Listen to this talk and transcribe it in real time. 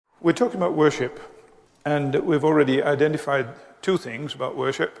We're talking about worship, and we've already identified two things about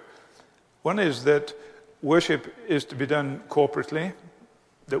worship. One is that worship is to be done corporately,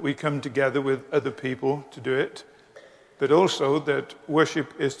 that we come together with other people to do it, but also that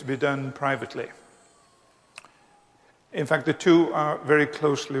worship is to be done privately. In fact, the two are very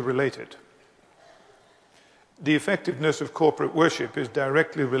closely related. The effectiveness of corporate worship is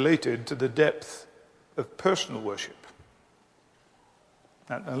directly related to the depth of personal worship.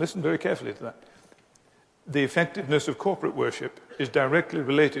 Now listen very carefully to that. The effectiveness of corporate worship is directly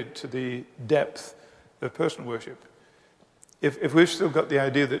related to the depth of personal worship. If we've still got the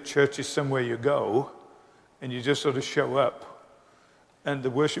idea that church is somewhere you go and you just sort of show up and the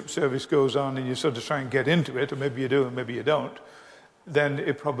worship service goes on and you sort of try and get into it, or maybe you do and maybe you don't, then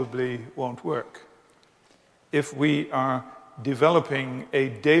it probably won't work. If we are developing a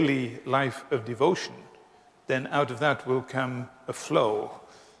daily life of devotion, then out of that will come a flow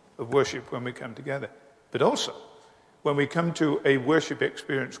of worship when we come together. But also, when we come to a worship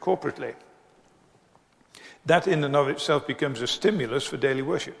experience corporately, that in and of itself becomes a stimulus for daily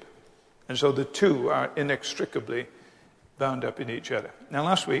worship. And so the two are inextricably bound up in each other. Now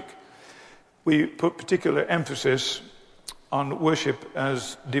last week, we put particular emphasis on worship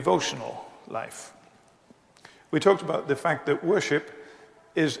as devotional life. We talked about the fact that worship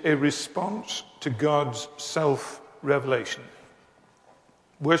is a response to God's self-revelation.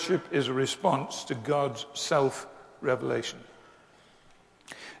 Worship is a response to God's self-revelation.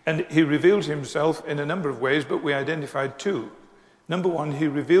 And he reveals himself in a number of ways, but we identified two. Number one, he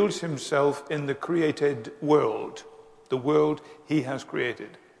reveals himself in the created world, the world he has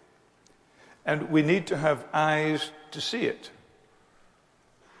created. And we need to have eyes to see it.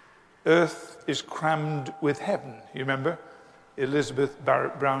 Earth is crammed with heaven, you remember? Elizabeth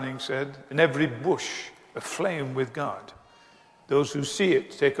Barrett Browning said, "In every bush aflame with God. Those who see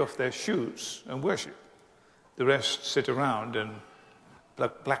it take off their shoes and worship. The rest sit around and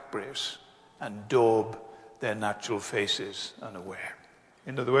pluck blackberries and daub their natural faces unaware."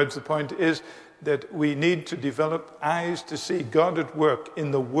 In other words, the point is that we need to develop eyes to see God at work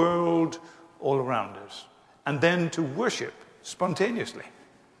in the world all around us, and then to worship spontaneously.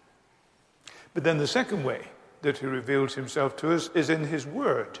 But then the second way that he reveals himself to us is in his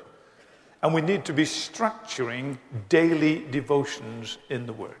word. And we need to be structuring daily devotions in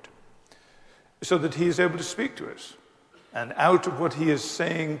the word so that he is able to speak to us. And out of what he is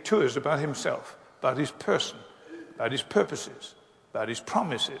saying to us about himself, about his person, about his purposes, about his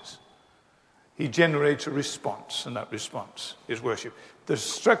promises, he generates a response, and that response is worship. The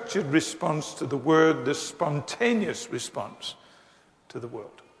structured response to the word, the spontaneous response to the word.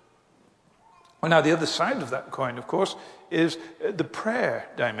 Well, now, the other side of that coin, of course, is the prayer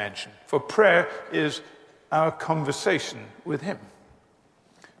dimension. For prayer is our conversation with him.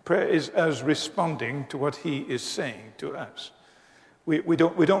 Prayer is us responding to what he is saying to us. We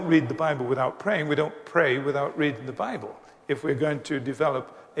don't read the Bible without praying. We don't pray without reading the Bible if we're going to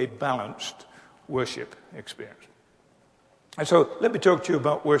develop a balanced worship experience. And so let me talk to you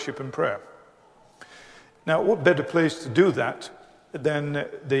about worship and prayer. Now, what better place to do that than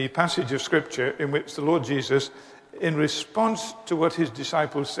the passage of Scripture in which the Lord Jesus, in response to what his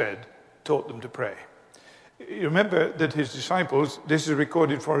disciples said, taught them to pray. You remember that his disciples, this is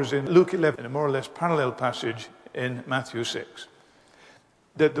recorded for us in Luke 11, in a more or less parallel passage in Matthew 6,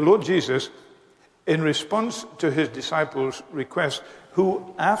 that the Lord Jesus, in response to his disciples' request,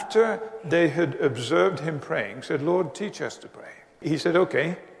 who after they had observed him praying, said, "Lord, teach us to pray." He said,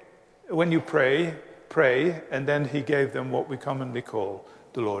 "Okay, when you pray, and then he gave them what we commonly call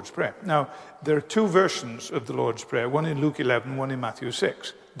the Lord's Prayer." Now, there are two versions of the Lord's Prayer, one in Luke 11, one in Matthew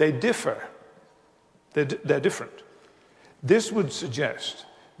 6. They differ. They're different. This would suggest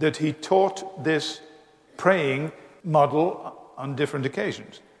that he taught this praying model on different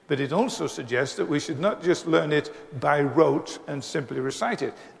occasions. But it also suggests that we should not just learn it by rote and simply recite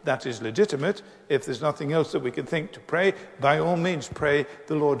it. That is legitimate. If there's nothing else that we can think to pray, by all means pray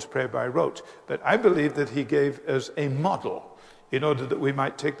the Lord's Prayer by rote. But I believe that he gave us a model in order that we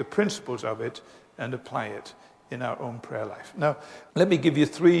might take the principles of it and apply it in our own prayer life. Now, let me give you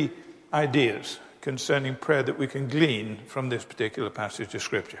three ideas concerning prayer that we can glean from this particular passage of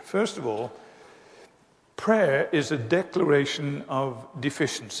Scripture. First of all, prayer is a declaration of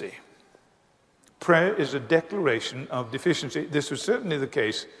deficiency. Prayer is a declaration of deficiency. This was certainly the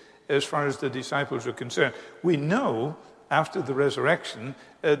case as far as the disciples were concerned. We know after the resurrection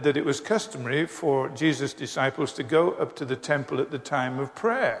that it was customary for Jesus' disciples to go up to the temple at the time of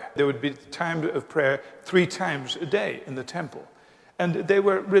prayer. There would be the time of prayer 3 times a day in the temple. And they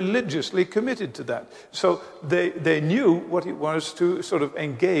were religiously committed to that. So they knew what it was to sort of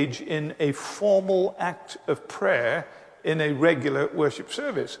engage in a formal act of prayer in a regular worship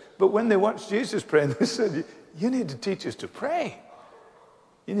service. But when they watched Jesus pray, they said, you need to teach us to pray.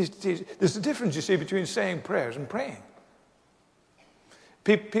 You need to teach. There's a difference, you see, between saying prayers and praying.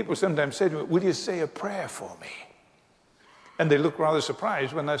 People sometimes say to me, will you say a prayer for me? And they look rather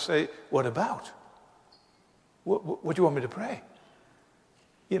surprised when I say, what about? What do you want me to pray?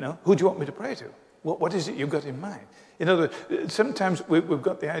 You know, who do you want me to pray to? What is it you've got in mind? In other words, sometimes we've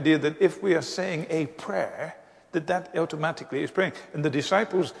got the idea that if we are saying a prayer, that automatically is praying. And the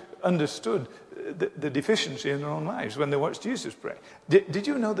disciples understood the deficiency in their own lives when they watched Jesus pray. Did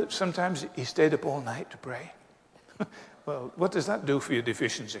you know that sometimes he stayed up all night to pray? Well, what does that do for your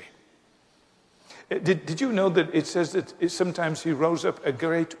deficiency? Did you know that it says that sometimes he rose up a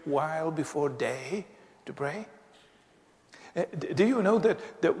great while before day to pray? Do you know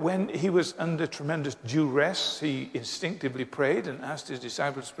that when he was under tremendous duress, he instinctively prayed and asked his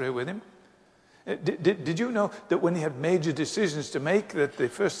disciples to pray with him? Did you know that when he had major decisions to make, that the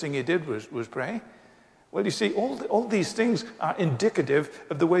first thing he did was pray? Well, you see, all these things are indicative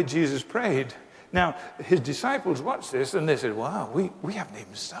of the way Jesus prayed. Now, his disciples watched this and they said, wow, we haven't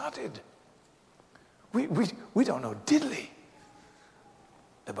even started. We don't know diddly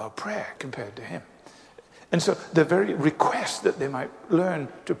about prayer compared to him. And so the very request that they might learn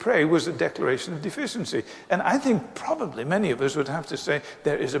to pray was a declaration of deficiency. And I think probably many of us would have to say,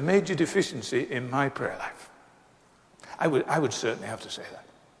 there is a major deficiency in my prayer life. I would certainly have to say that.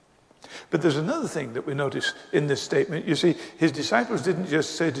 But there's another thing that we notice in this statement. You see, his disciples didn't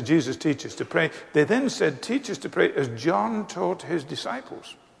just say to Jesus, teach us to pray. They then said, teach us to pray as John taught his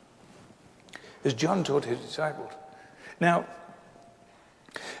disciples. As John taught his disciples. Now,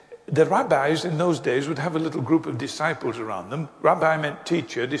 the rabbis in those days would have a little group of disciples around them. Rabbi meant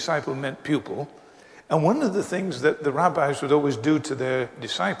teacher, disciple meant pupil. And one of the things that the rabbis would always do to their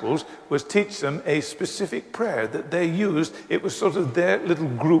disciples was teach them a specific prayer that they used. It was sort of their little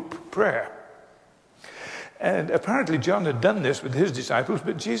group prayer. And apparently John had done this with his disciples,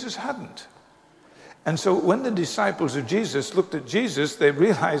 but Jesus hadn't. And so when the disciples of Jesus looked at Jesus, they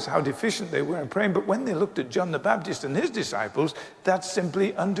realized how deficient they were in praying. But when they looked at John the Baptist and his disciples, that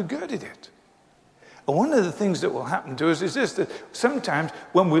simply undergirded it. And one of the things that will happen to us is this, that sometimes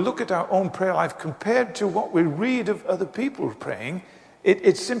when we look at our own prayer life compared to what we read of other people praying,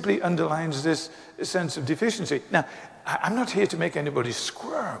 it simply underlines this sense of deficiency. Now, I'm not here to make anybody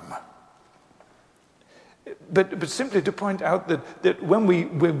squirm. But simply to point out that when we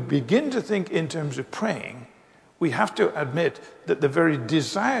begin to think in terms of praying, we have to admit that the very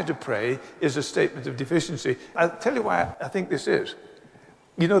desire to pray is a statement of deficiency. I'll tell you why I think this is.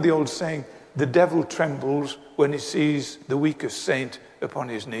 You know the old saying, the devil trembles when he sees the weakest saint upon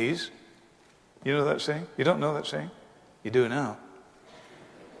his knees. You know that saying? You don't know that saying? You do now.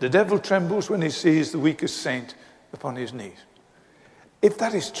 The devil trembles when he sees the weakest saint upon his knees. If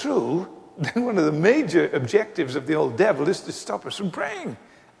that is true, then one of the major objectives of the old devil is to stop us from praying.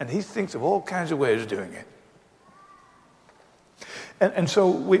 And he thinks of all kinds of ways of doing it. And so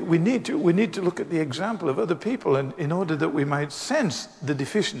we need to look at the example of other people in order that we might sense the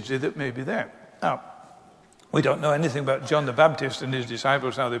deficiency that may be there. Now, we don't know anything about John the Baptist and his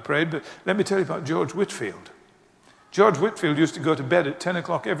disciples, how they prayed, but let me tell you about George Whitefield. George Whitefield used to go to bed at 10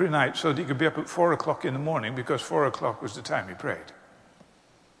 o'clock every night so that he could be up at 4 o'clock in the morning, because 4 o'clock was the time he prayed.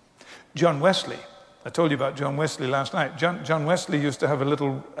 John Wesley, I told you about John Wesley last night. John Wesley used to have a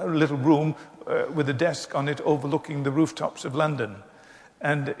little room with a desk on it overlooking the rooftops of London.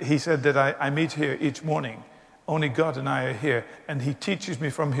 And he said that I meet here each morning. Only God and I are here. And he teaches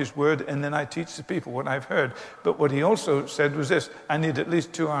me from his word, and then I teach the people what I've heard. But what he also said was this: I need at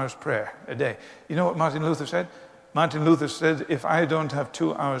least 2 hours prayer a day. You know what Martin Luther said? Martin Luther said, if I don't have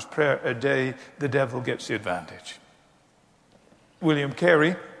 2 hours prayer a day, the devil gets the advantage. William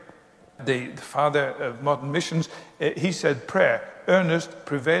Carey, the father of modern missions, he said prayer, earnest,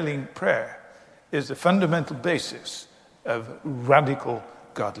 prevailing prayer, is the fundamental basis of radical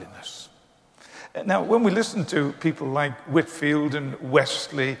godliness. Now, when we listen to people like Whitefield and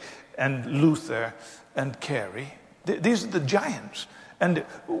Wesley and Luther and Carey, these are the giants. And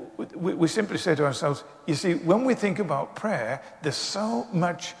we simply say to ourselves, you see, when we think about prayer, there's so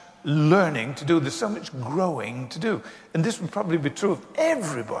much learning to do, there's so much growing to do. And this would probably be true of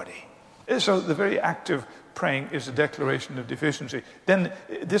everybody. So the very act of praying is a declaration of deficiency. Then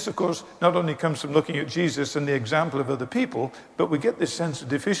this, of course, not only comes from looking at Jesus and the example of other people, but we get this sense of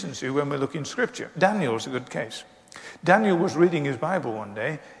deficiency when we look in Scripture. Daniel's a good case. Daniel was reading his Bible one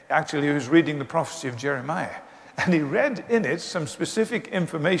day. Actually, he was reading the prophecy of Jeremiah. And he read in it some specific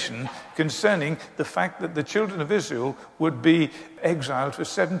information concerning the fact that the children of Israel would be exiled for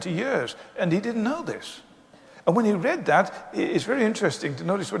 70 years. And he didn't know this. And when he read that, it's very interesting to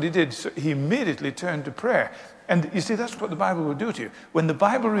notice what he did. So he immediately turned to prayer. And you see, that's what the Bible will do to you. When the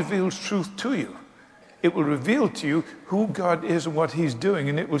Bible reveals truth to you, it will reveal to you who God is and what he's doing,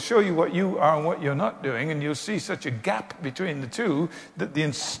 and it will show you what you are and what you're not doing, and you'll see such a gap between the two that the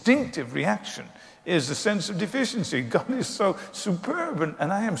instinctive reaction is a sense of deficiency. God is so superb,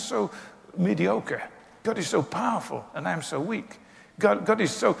 and I am so mediocre. God is so powerful, and I am so weak. God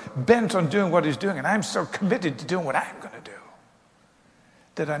is so bent on doing what he's doing, and I'm so committed to doing what I'm going to do,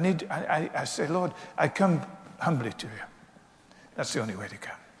 that I say, Lord, I come humbly to you. That's the only way to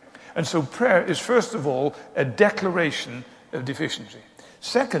come. And so prayer is, first of all, a declaration of deficiency.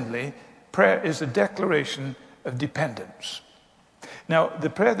 Secondly, prayer is a declaration of dependence. Now, the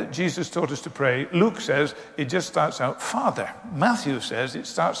prayer that Jesus taught us to pray, Luke says it just starts out, Father. Matthew says it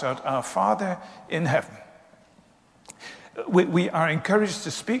starts out, Our Father in heaven. We are encouraged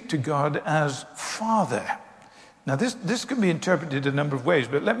to speak to God as Father. Now, this can be interpreted a number of ways,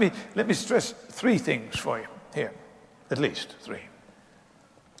 but let me stress three things for you here, at least three.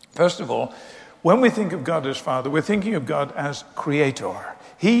 First of all, when we think of God as Father, we're thinking of God as Creator.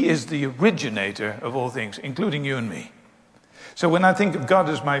 He is the originator of all things, including you and me. So when I think of God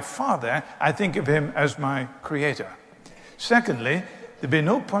as my Father, I think of him as my Creator. Secondly, there'd be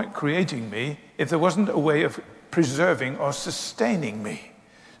no point creating me if there wasn't a way of preserving or sustaining me.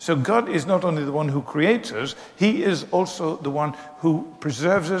 So God is not only the one who creates us, he is also the one who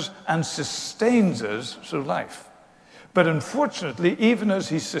preserves us and sustains us through life. But unfortunately, even as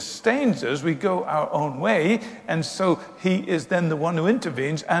he sustains us, we go our own way, and so he is then the one who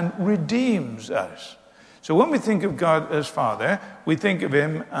intervenes and redeems us. So when we think of God as Father, we think of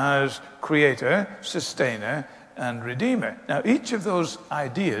him as Creator, Sustainer, and Redeemer. Now, each of those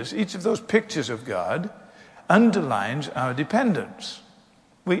ideas, each of those pictures of God underlines our dependence.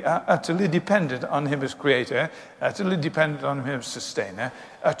 We are utterly dependent on him as Creator, utterly dependent on him as Sustainer,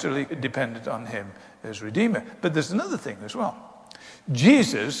 utterly dependent on him as Redeemer. But there's another thing as well.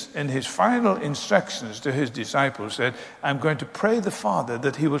 Jesus, in his final instructions to his disciples, said, I'm going to pray the Father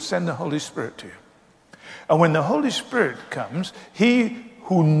that he will send the Holy Spirit to you. And when the Holy Spirit comes, he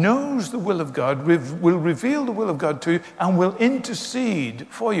who knows the will of God will reveal the will of God to you and will intercede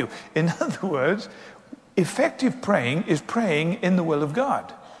for you. In other words, effective praying is praying in the will of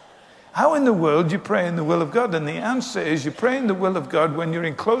God. How in the world do you pray in the will of God? And the answer is you pray in the will of God when you're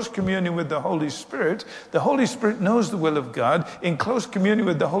in close communion with the Holy Spirit. The Holy Spirit knows the will of God. In close communion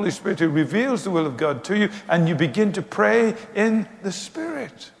with the Holy Spirit, he reveals the will of God to you, and you begin to pray in the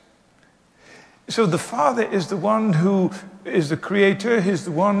Spirit. So the Father is the one who is the Creator, he's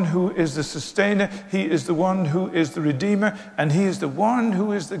the one who is the Sustainer, he is the one who is the Redeemer, and he is the one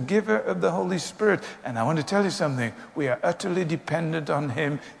who is the giver of the Holy Spirit. And I want to tell you something, we are utterly dependent on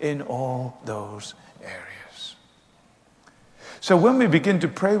him in all those areas. So when we begin to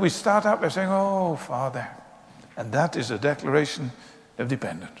pray, we start out by saying, Oh, Father, and that is a declaration of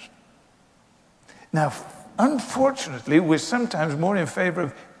dependence. Now, unfortunately, we're sometimes more in favor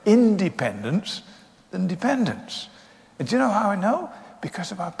of independence than dependence. And do you know how I know?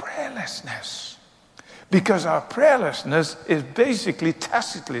 Because of our prayerlessness. Because our prayerlessness is basically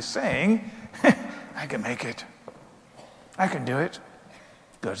tacitly saying, I can make it. I can do it.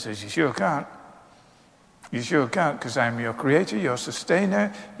 God says, you sure can't. You sure can't, because I'm your Creator, your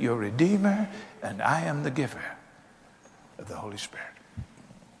Sustainer, your Redeemer, and I am the giver of the Holy Spirit.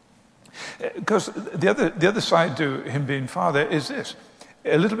 Because the other side to him being Father is this.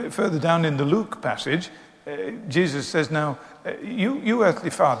 A little bit further down in the Luke passage, Jesus says, now, you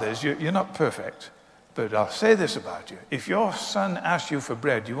earthly fathers, you're not perfect, but I'll say this about you. If your son asks you for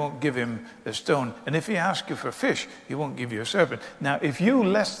bread, you won't give him a stone. And if he asks you for fish, he won't give you a serpent. Now, if you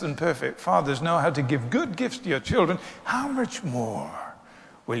less than perfect fathers know how to give good gifts to your children, how much more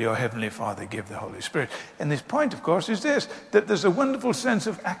will your heavenly Father give the Holy Spirit? And his point, of course, is this, that there's a wonderful sense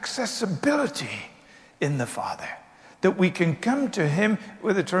of accessibility in the Father. That we can come to him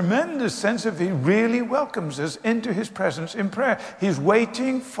with a tremendous sense of he really welcomes us into his presence in prayer. He's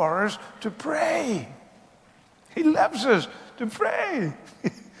waiting for us to pray. He loves us to pray.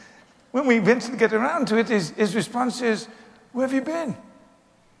 When we eventually get around to it, his response is, where have you been?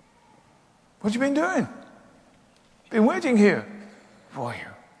 What have you been doing? Been waiting here for you.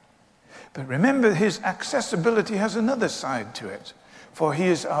 But remember, his accessibility has another side to it. For he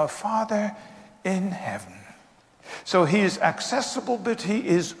is our Father in heaven. So he is accessible, but he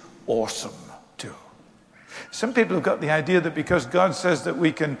is awesome too. Some people have got the idea that because God says that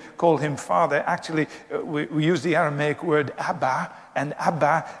we can call him Father, actually we use the Aramaic word Abba, and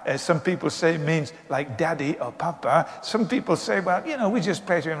Abba, some people say, means like daddy or papa. Some people say, well, we just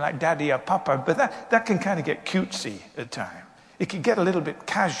pray to him like daddy or papa, but that can kind of get cutesy at times. It can get a little bit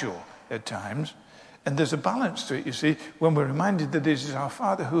casual at times, and there's a balance to it, you see, when we're reminded that it is our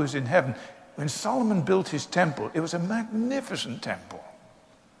Father who is in heaven. When Solomon built his temple, it was a magnificent temple.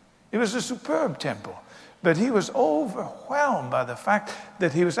 It was a superb temple. But he was overwhelmed by the fact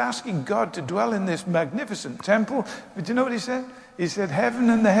that he was asking God to dwell in this magnificent temple. But do you know what he said? He said, heaven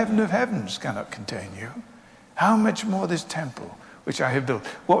and the heaven of heavens cannot contain you. How much more this temple which I have built?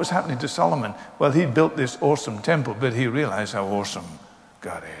 What was happening to Solomon? Well, he built this awesome temple, but he realized how awesome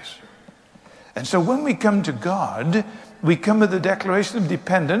God is. And so when we come to God, we come with a declaration of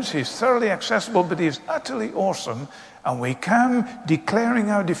dependence. He's thoroughly accessible, but he is utterly awesome. And we come declaring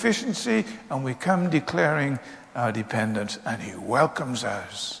our deficiency, and we come declaring our dependence, and he welcomes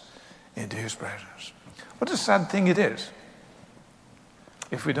us into his presence. What a sad thing it is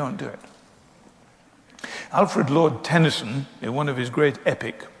if we don't do it. Alfred Lord Tennyson, in one of his great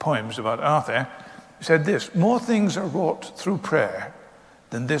epic poems about Arthur, said this: more things are wrought through prayer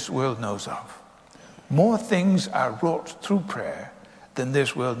than this world knows of. More things are wrought through prayer than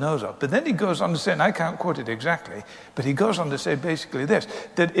this world knows of. But then he goes on to say, and I can't quote it exactly, but he goes on to say basically this,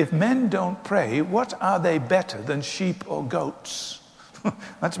 that if men don't pray, what are they better than sheep or goats?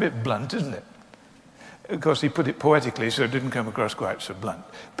 That's a bit blunt, isn't it? Of course, he put it poetically, so it didn't come across quite so blunt.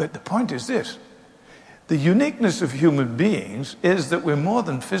 But the point is this: the uniqueness of human beings is that we're more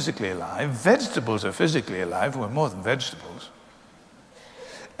than physically alive. Vegetables are physically alive, we're more than vegetables.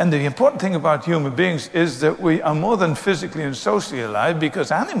 And the important thing about human beings is that we are more than physically and socially alive,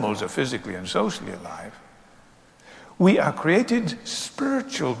 because animals are physically and socially alive. We are created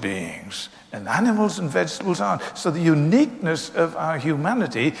spiritual beings, and animals and vegetables aren't. So the uniqueness of our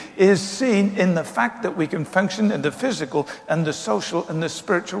humanity is seen in the fact that we can function in the physical and the social and the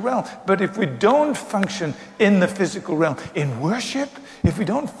spiritual realm. But if we don't function in the physical realm in worship, if we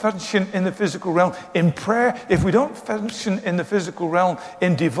don't function in the physical realm in prayer, if we don't function in the physical realm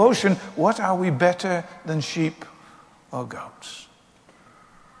in devotion, what are we better than sheep or goats?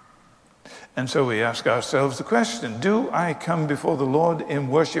 And so we ask ourselves the question, do I come before the Lord in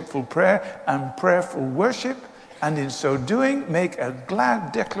worshipful prayer and prayerful worship, and in so doing make a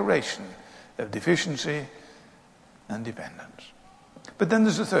glad declaration of deficiency and dependence? But then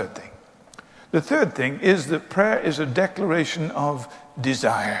there's a third thing. The third thing is that prayer is a declaration of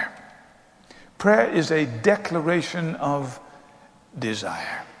desire. Prayer is a declaration of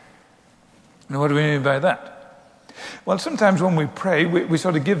desire. Now, what do we mean by that? Well, sometimes when we pray, we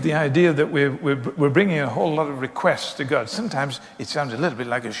sort of give the idea that we're bringing a whole lot of requests to God. Sometimes it sounds a little bit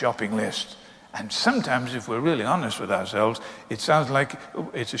like a shopping list. And sometimes, if we're really honest with ourselves, it sounds like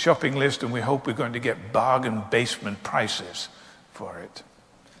it's a shopping list and we hope we're going to get bargain basement prices for it.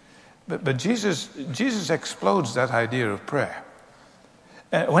 But Jesus explodes that idea of prayer.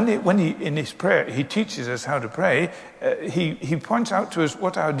 When he in his prayer, he teaches us how to pray. He points out to us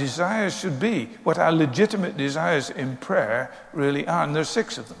what our desires should be, what our legitimate desires in prayer really are, and there's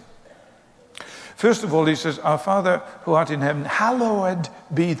 6 of them. First of all, he says, "Our Father who art in heaven, hallowed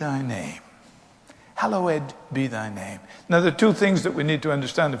be thy name." Hallowed be thy name. Now, there are 2 things that we need to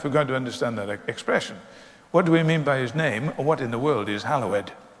understand if we're going to understand that expression. What do we mean by his name, or what in the world is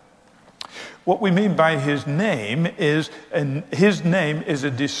hallowed? What we mean by his name is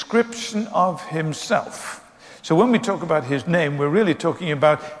a description of himself. So when we talk about his name, we're really talking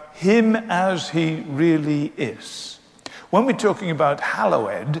about him as he really is. When we're talking about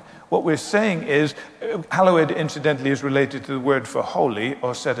hallowed, what we're saying is, hallowed incidentally is related to the word for holy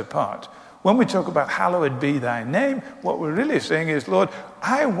or set apart. When we talk about hallowed be thy name, what we're really saying is, Lord,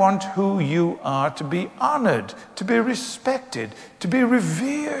 I want who you are to be honored, to be respected, to be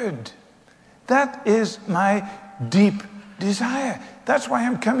revered. That is my deep desire. That's why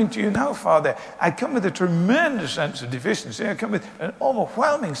I'm coming to you now, Father. I come with a tremendous sense of deficiency. I come with an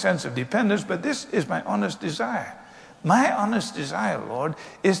overwhelming sense of dependence, but this is my honest desire. My honest desire, Lord,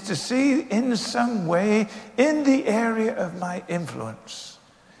 is to see in some way, in the area of my influence,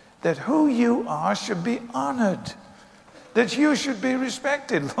 that who you are should be honored, that you should be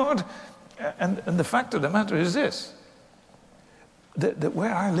respected, Lord. And the fact of the matter is this, that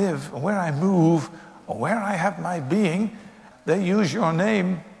where I live, or where I move, or where I have my being, they use your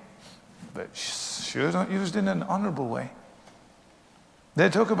name, but sure don't use it in an honorable way. They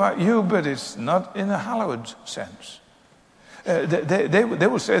talk about you, but it's not in a hallowed sense. They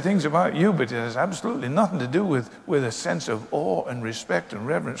will say things about you, but it has absolutely nothing to do with a sense of awe and respect and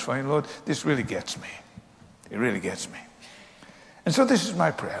reverence for you. Lord, this really gets me. It really gets me. And so this is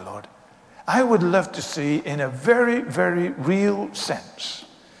my prayer, Lord. I would love to see in a very, very real sense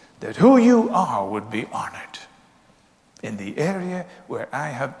that who you are would be honored in the area where I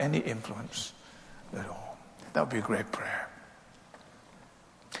have any influence at all. That would be a great prayer.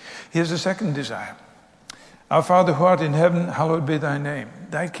 Here's the second desire. Our Father who art in heaven, hallowed be thy name.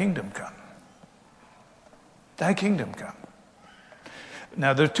 Thy kingdom come. Thy kingdom come.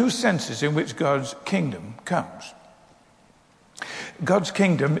 Now, there are two senses in which God's kingdom comes. God's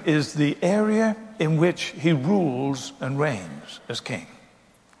kingdom is the area in which he rules and reigns as king.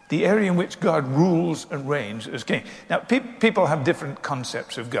 The area in which God rules and reigns as king. Now, people have different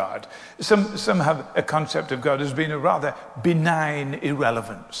concepts of God. Some have a concept of God as being a rather benign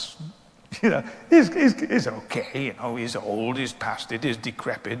irrelevance. You know, he's okay, you know, he's old, he's past it, he's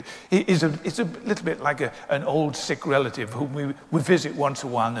decrepit. It's a little bit like an old sick relative whom we visit once in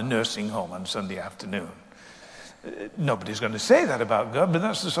a while in a nursing home on Sunday afternoon. Nobody's going to say that about God, but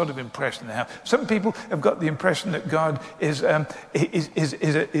that's the sort of impression they have. Some people have got the impression that God is a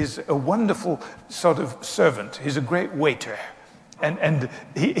wonderful sort of servant. He's a great waiter, and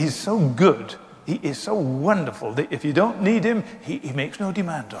he's so good. He is so wonderful that if you don't need him, he makes no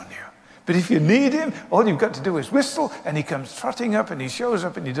demand on you. But if you need him, all you've got to do is whistle, and he comes trotting up, and he shows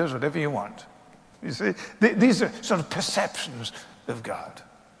up, and he does whatever you want. You see, these are sort of perceptions of God.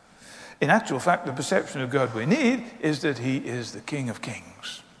 In actual fact, the perception of God we need is that he is the King of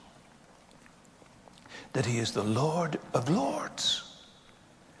Kings. That he is the Lord of Lords.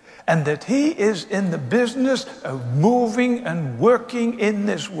 And that he is in the business of moving and working in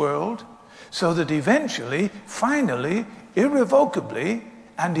this world so that eventually, finally, irrevocably,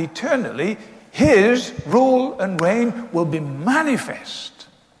 and eternally, his rule and reign will be manifest.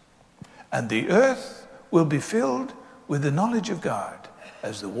 And the earth will be filled with the knowledge of God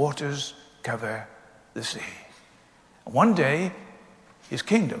as the waters cover the sea. One day, his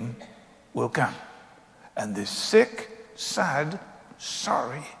kingdom will come. And this sick, sad,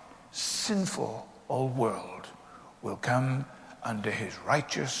 sorry, sinful old world will come under his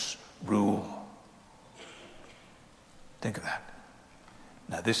righteous rule. Think of that.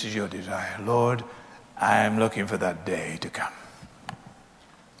 Now, this is your desire. Lord, I'm looking for that day to come.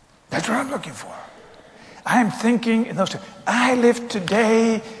 That's what I'm looking for. I'm thinking in those terms. I live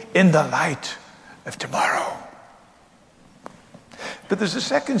today in the light of tomorrow. But there's a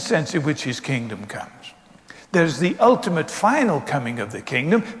second sense in which his kingdom comes. There's the ultimate final coming of the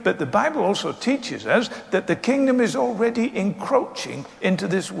kingdom, but the Bible also teaches us that the kingdom is already encroaching into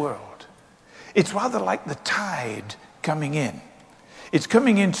this world. It's rather like the tide coming in. It's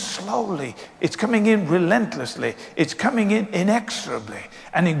coming in slowly. It's coming in relentlessly. It's coming in inexorably.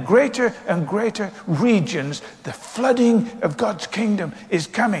 And in greater and greater regions, the flooding of God's kingdom is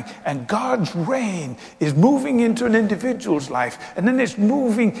coming. And God's reign is moving into an individual's life. And then it's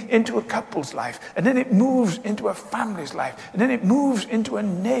moving into a couple's life. And then it moves into a family's life. And then it moves into a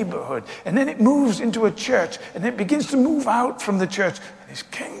neighborhood. And then it moves into a church. And then it begins to move out from the church. And his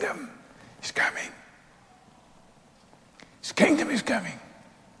kingdom is coming. His kingdom is coming.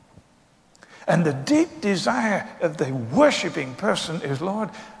 And the deep desire of the worshiping person is,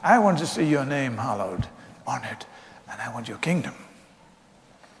 Lord, I want to see your name hallowed, honored, and I want your kingdom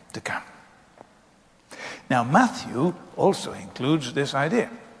to come. Now, Matthew also includes this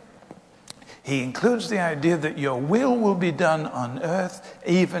idea. He includes the idea that your will be done on earth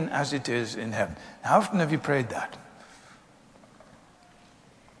even as it is in heaven. How often have you prayed that?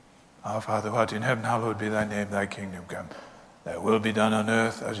 Our Father who art in heaven, hallowed be thy name, thy kingdom come. Thy will be done on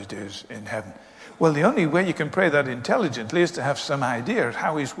earth as it is in heaven. Well, the only way you can pray that intelligently is to have some idea of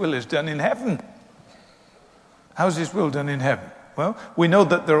how his will is done in heaven. How's his will done in heaven? Well, we know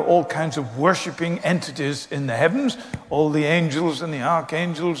that there are all kinds of worshipping entities in the heavens, all the angels and the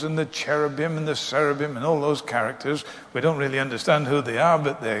archangels and the cherubim and the cherubim and all those characters. We don't really understand who they are,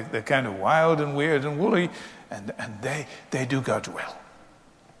 but they're kind of wild and weird and woolly, and they do God's will.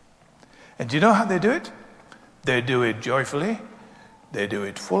 And do you know how they do it? They do it joyfully, they do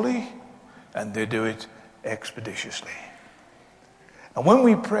it fully, and they do it expeditiously. And when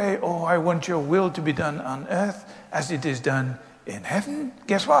we pray, oh, I want your will to be done on earth as it is done in heaven,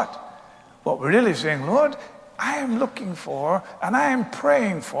 guess what? What we're really saying, Lord, I am looking for, and I am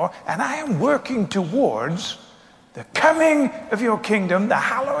praying for, and I am working towards the coming of your kingdom, the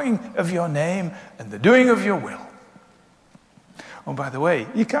hallowing of your name, and the doing of your will. Oh, by the way,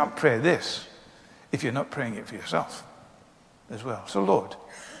 you can't pray this if you're not praying it for yourself as well. So, Lord,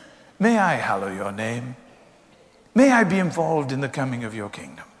 may I hallow your name. May I be involved in the coming of your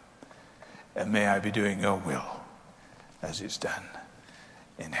kingdom. And may I be doing your will as it's done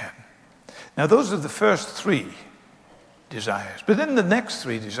in heaven. Now, Now, those are the first three desires. But then the next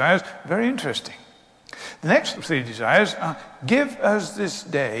three desires, very interesting. The next three desires are, give us this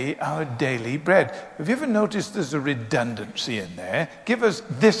day our daily bread. Have you ever noticed there's a redundancy in there? Give us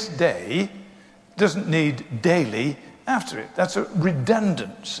this day doesn't need daily after it. That's a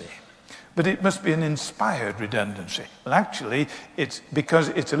redundancy. But it must be an inspired redundancy. Well, actually, it's because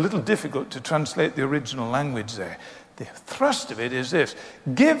it's a little difficult to translate the original language there. The thrust of it is this: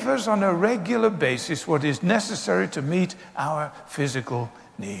 give us on a regular basis what is necessary to meet our physical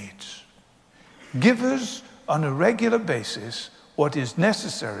needs. Give us on a regular basis what is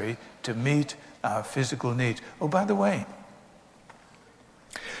necessary to meet our physical needs. Oh, by the way,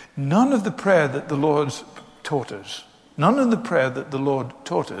 none of the prayer that the Lord taught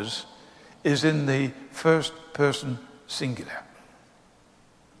us is in the first person singular.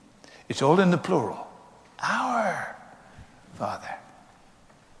 It's all in the plural. Our Father,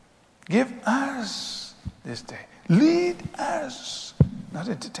 give us this day. Lead us not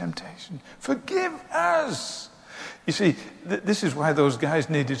into temptation. Forgive us. You see, this is why those guys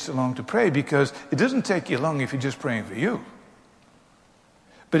needed so long to pray, because it doesn't take you long if you're just praying for you.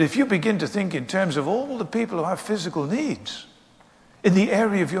 But if you begin to think in terms of all the people who have physical needs in the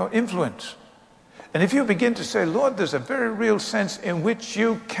area of your influence, and if you begin to say, Lord, there's a very real sense in which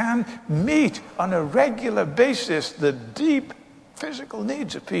you can meet on a regular basis the deep physical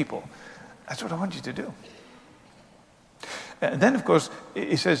needs of people, that's what I want you to do. And then, of course,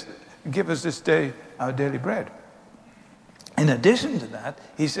 he says, give us this day our daily bread. In addition to that,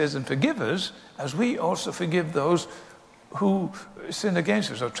 he says, and forgive us as we also forgive those who sin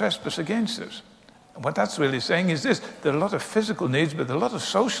against us or trespass against us. And what that's really saying is this: there are a lot of physical needs, but there are a lot of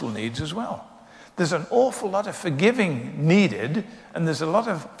social needs as well. There's an awful lot of forgiving needed, and there's a lot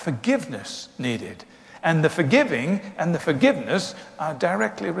of forgiveness needed. And the forgiving and the forgiveness are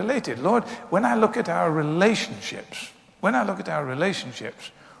directly related. Lord, when I look at our relationships,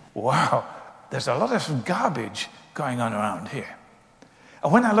 wow, there's a lot of garbage going on around here.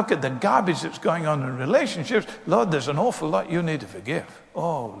 And when I look at the garbage that's going on in relationships, Lord, there's an awful lot you need to forgive.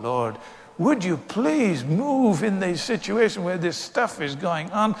 Oh, Lord, would you please move in the situation where this stuff is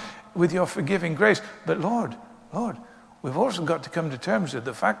going on with your forgiving grace? But Lord, we've also got to come to terms with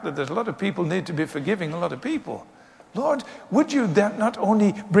the fact that there's a lot of people need to be forgiving a lot of people. Lord, would you then not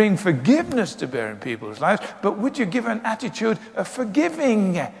only bring forgiveness to bear in people's lives, but would you give an attitude of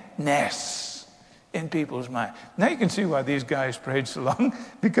forgivingness in people's mind? Now you can see why these guys prayed so long,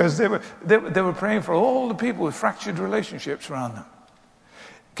 because they were praying for all the people with fractured relationships around them.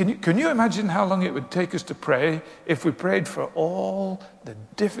 Can you imagine how long it would take us to pray if we prayed for all the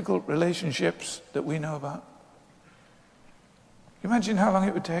difficult relationships that we know about? Can you imagine how long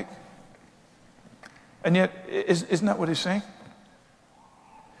it would take? And yet, isn't that what he's saying?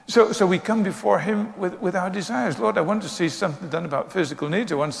 So we come before him with our desires. Lord, I want to see something done about physical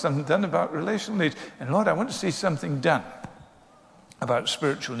needs. I want something done about relational needs. And Lord, I want to see something done about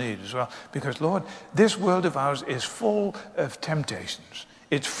spiritual needs as well. Because Lord, this world of ours is full of temptations.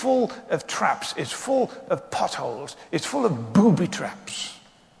 It's full of traps. It's full of potholes. It's full of booby traps.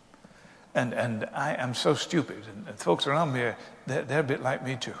 And I am so stupid. And folks around me, they're a bit like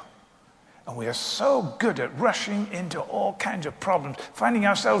me too. And we are so good at rushing into all kinds of problems, finding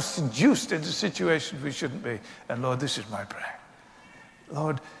ourselves seduced into situations we shouldn't be. And Lord, this is my prayer.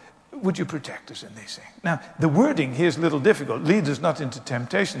 Lord, would you protect us in these things? Now, the wording here is a little difficult. Lead us not into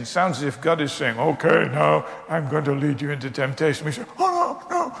temptation. It sounds as if God is saying, okay, now I'm going to lead you into temptation. We say,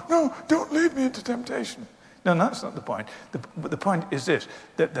 oh, no, don't lead me into temptation. No, that's not the point. The point is this,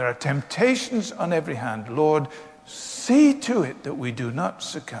 that there are temptations on every hand. Lord, see to it that we do not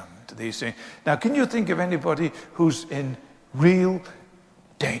succumb to these things. Now, can you think of anybody who's in real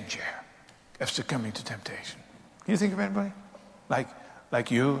danger of succumbing to temptation? Can you think of anybody?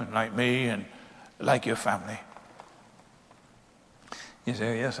 Like you and like me and like your family? You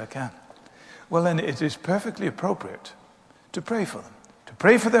say, yes, I can. Well, then it is perfectly appropriate to pray for them. To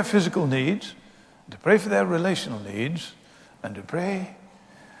pray for their physical needs, to pray for their relational needs, and to pray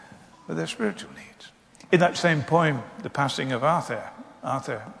for their spiritual needs. In that same poem, The Passing of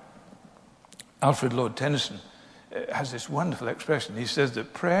Alfred Lord Tennyson has this wonderful expression. He says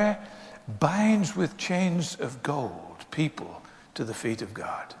that prayer binds with chains of gold people to the feet of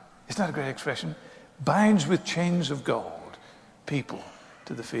God. Isn't that a great expression? Binds with chains of gold people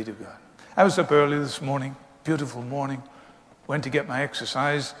to the feet of God. I was up early this morning, beautiful morning, went to get my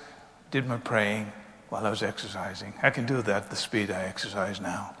exercise, did my praying while I was exercising. I can do that at the speed I exercise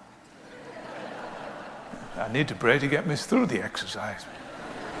now. I need to pray to get me through the exercise.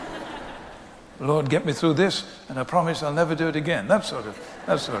 Lord, get me through this, and I promise I'll never do it again. That sort of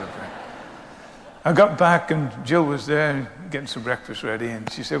prayer. I got back and Jill was there getting some breakfast ready,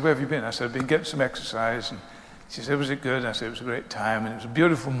 and she said, "Where have you been?" I said, "I've been getting some exercise." And she said, "Was it good?" I said, "It was a great time, and it was a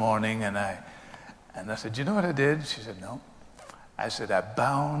beautiful morning." And I said, "Do you know what I did?" She said, "No." I said, "I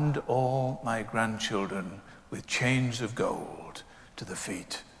bound all my grandchildren with chains of gold to the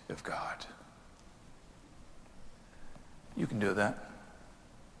feet of God." You can do that.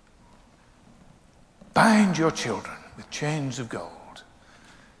 Bind your children with chains of gold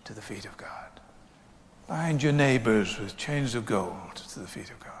to the feet of God. Bind your neighbors with chains of gold to the feet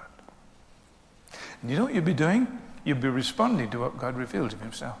of God. And you know what you'd be doing? You'd be responding to what God revealed to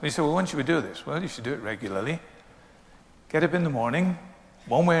himself. You say, "Well, when should we do this?" Well, you should do it regularly. Get up in the morning,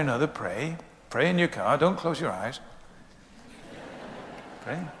 one way or another, pray. Pray in your car. Don't close your eyes.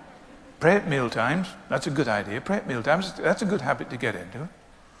 Pray. Pray at meal times. That's a good idea. Pray at meal times. That's a good habit to get into.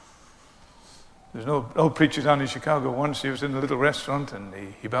 There's an old preacher down in Chicago once. He was in a little restaurant and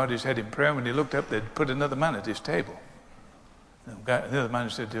he bowed his head in prayer. When he looked up, they'd put another man at his table. And the other man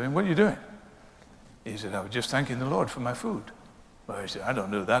said to him, "What are you doing?" He said, "I was just thanking the Lord for my food." Well, he said, "I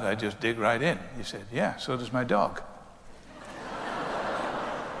don't do that. I just dig right in." He said, "Yeah, so does my dog."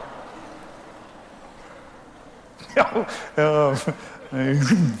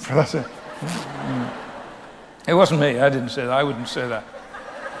 It wasn't me. I didn't say that. I wouldn't say that.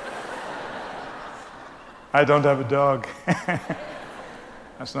 I don't have a dog.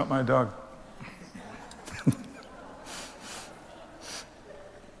 That's not my dog.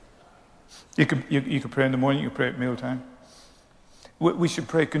 You can pray in the morning, you can pray at mealtime. We should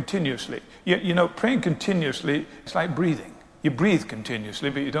pray continuously. You know, praying continuously, it's like breathing. You breathe continuously,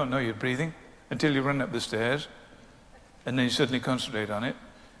 but you don't know you're breathing until you run up the stairs, and then you suddenly concentrate on it.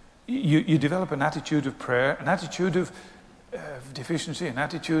 You develop an attitude of prayer, an attitude of deficiency, an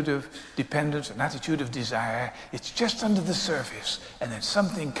attitude of dependence, an attitude of desire. It's just under the surface, and then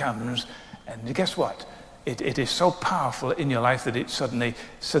something comes, and guess what? It is so powerful in your life that it suddenly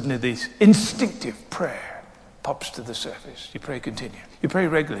this instinctive prayer pops to the surface. You pray continue. You pray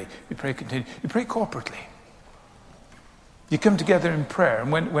regularly. You pray continue. You pray corporately. You come together in prayer,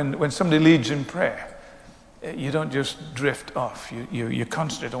 and when somebody leads in prayer, you don't just drift off. You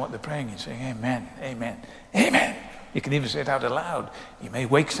concentrate on what they're praying and saying, "Amen, amen, amen." You can even say it out aloud. You may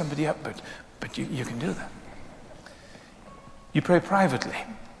wake somebody up, but you can do that. You pray privately.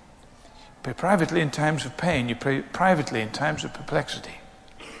 You pray privately in times of pain. You pray privately in times of perplexity.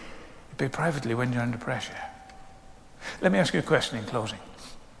 You pray privately when you're under pressure. Let me ask you a question in closing.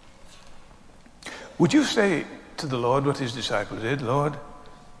 Would you say to the Lord what his disciples did? "Lord,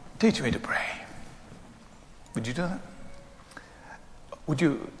 teach me to pray." Would you do that? Would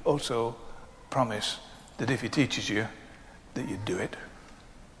you also promise that if he teaches you, that you do it?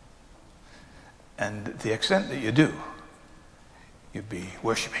 And the extent that you do, you'd be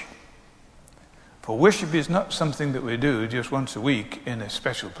worshiping. For worship is not something that we do just once a week in a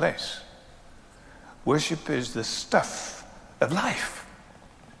special place. Worship is the stuff of life.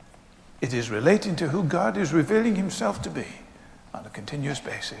 It is relating to who God is revealing himself to be on a continuous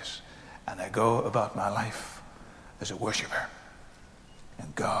basis. And I go about my life as a worshiper.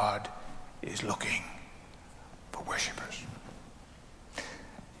 And God is looking for worshippers.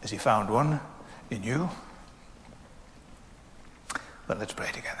 Has he found one in you? Well, let's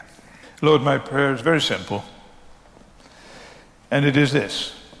pray together. Lord, my prayer is very simple. And it is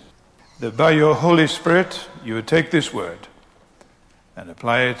this: that by your Holy Spirit, you would take this word and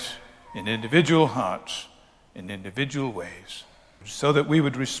apply it in individual hearts, in individual ways, so that we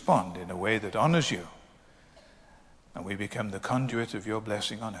would respond in a way that honors you, and we become the conduit of your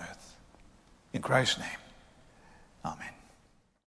blessing on earth. In Christ's name, amen.